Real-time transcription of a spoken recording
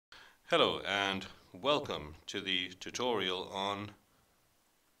Hello and welcome to the tutorial on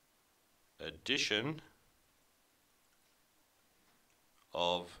addition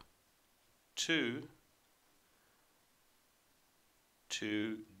of two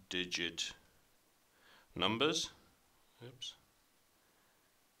two-digit numbers. Oops.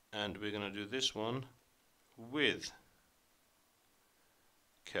 And we're going to do this one with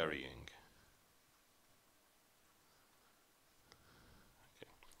carrying.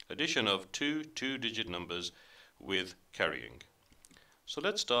 Addition of two two-digit numbers with carrying. So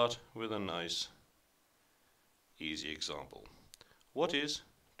let's start with a nice easy example. What is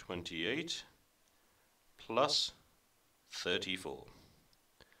 28 plus 34?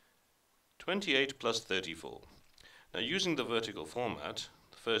 28 plus 34. Now, using the vertical format,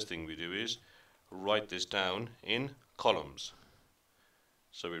 the first thing we do is write this down in columns.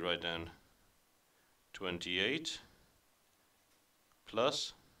 So we write down 28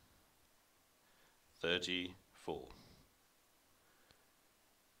 plus 34.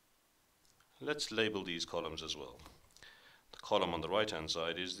 Let's label these columns as well. The column on the right hand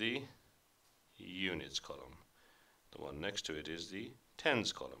side is the units column. The one next to it is the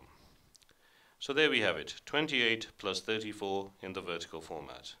tens column. So there we have it, 28 plus 34 in the vertical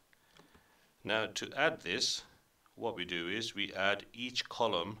format. Now to add this, what we do is we add each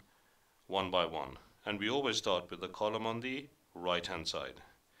column one by one, and we always start with the column on the right hand side.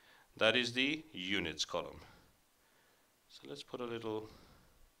 That is the units column. So let's put a little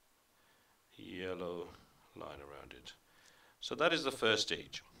yellow line around it. So that is the first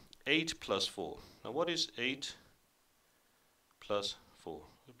stage. 8 plus 4. Now what is 8 plus 4?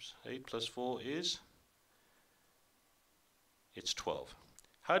 Oops. 8 plus 4 is, it's 12.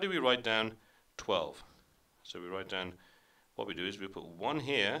 How do we write down 12? So we write down, what we do is we put 1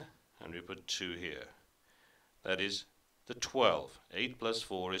 here and we put 2 here. That is the 12. 8 plus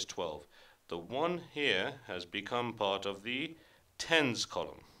 4 is 12. The 1 here has become part of the tens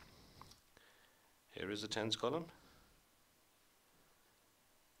column. Here is the tens column.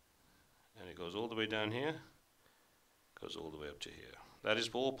 And it goes all the way down here, goes all the way up to here. That is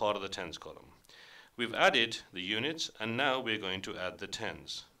all part of the tens column. We've added the units, and now we're going to add the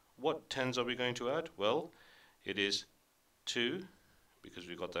tens. What tens are we going to add? Well, it is 2, because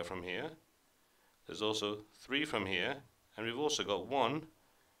we got that from here. There's also 3 from here, and we've also got 1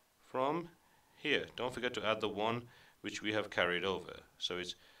 from here. Don't forget to add the 1 which we have carried over. So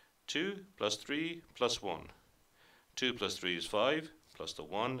it's 2 plus 3 plus 1. 2 plus 3 is 5, plus the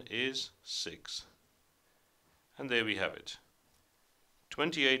 1 is 6. And there we have it.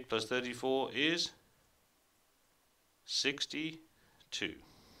 28 plus 34 is 62.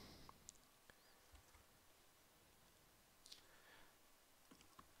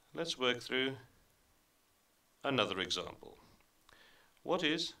 Let's work through another example. What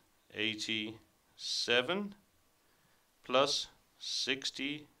is 87 plus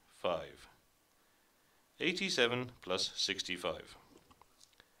 65? 87 plus 65.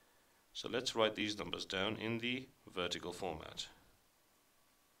 So let's write these numbers down in the vertical format.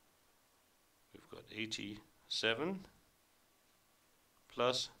 We've got 87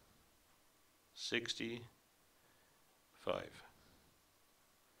 plus 65.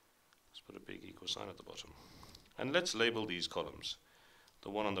 Let's put a big equal sign at the bottom. And let's label these columns. The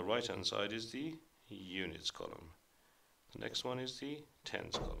one on the right hand side is the units column. The next one is the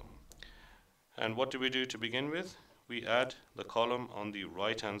tens column. And what do we do to begin with? We add the column on the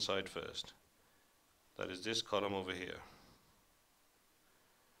right hand side first. That is this column over here.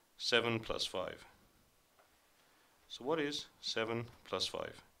 7 plus 5. So what is 7 plus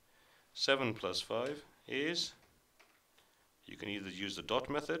 5? 7 plus 5 is, you can either use the dot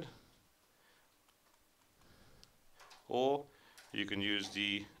method, or you can use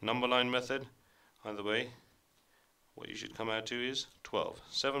the number line method. Either way, what you should come out to is 12.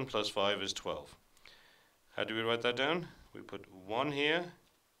 7 plus 5 is 12. How do we write that down? We put 1 here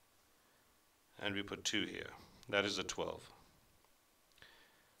and we put 2 here. That is a 12.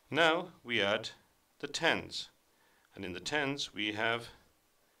 Now we add the tens. And in the tens we have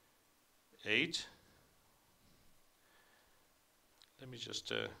 8. Let me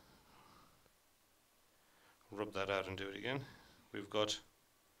just rub that out and do it again. We've got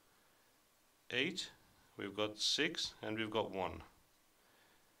 8, we've got 6, and we've got 1.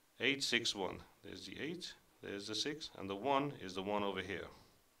 8, 6, 1. There's the 8, there's the 6, and the 1 is the 1 over here.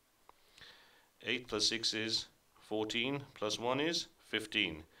 8 plus 6 is 14, plus 1 is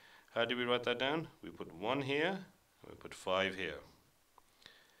 15. How do we write that down? We put 1 here, and we put 5 here.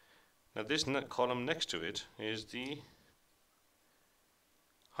 Now this column next to it is the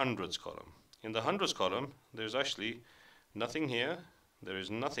hundreds column. In the hundreds column, there's actually nothing here, there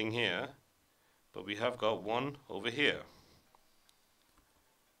is nothing here, but we have got 1 over here.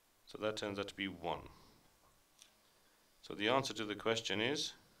 So that turns out to be 1. So the answer to the question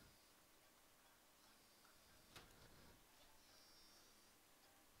is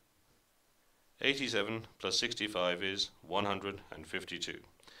 87 plus 65 is 152.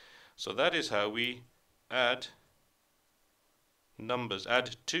 So that is how we add numbers,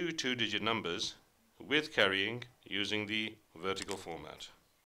 add two two-digit numbers with carrying using the vertical format.